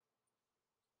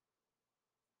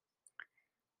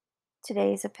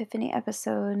today's Epiphany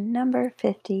episode number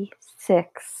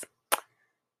 56.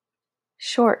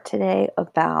 Short today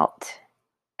about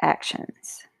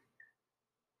actions.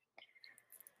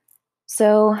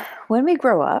 So, when we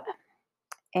grow up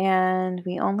and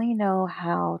we only know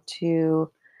how to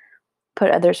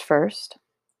put others first,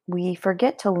 we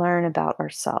forget to learn about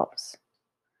ourselves.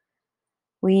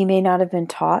 We may not have been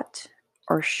taught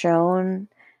or shown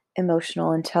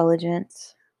emotional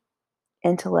intelligence,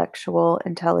 intellectual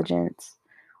intelligence,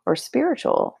 or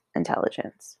spiritual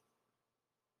intelligence.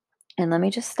 And let me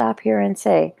just stop here and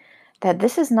say that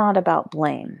this is not about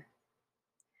blame.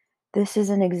 This is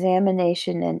an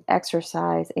examination and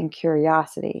exercise in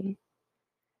curiosity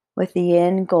with the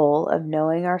end goal of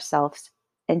knowing ourselves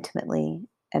intimately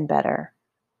and better.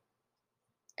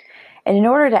 And in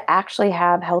order to actually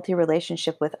have healthy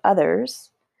relationship with others,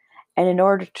 and in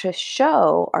order to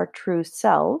show our true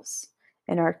selves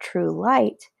and our true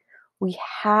light, we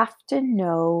have to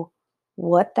know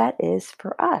what that is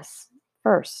for us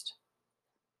first.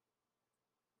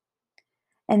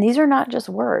 And these are not just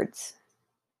words.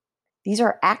 These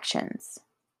are actions.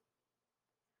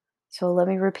 So let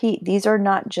me repeat, these are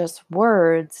not just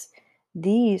words,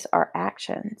 these are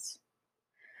actions.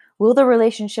 Will the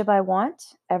relationship I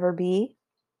want ever be?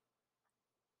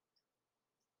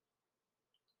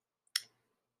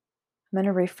 I'm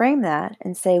going to reframe that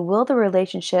and say, will the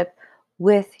relationship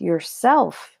with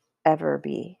yourself ever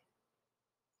be?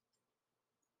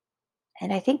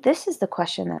 And I think this is the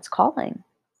question that's calling.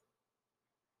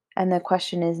 And the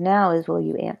question is now is, will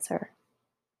you answer?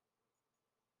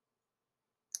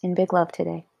 In big love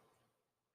today.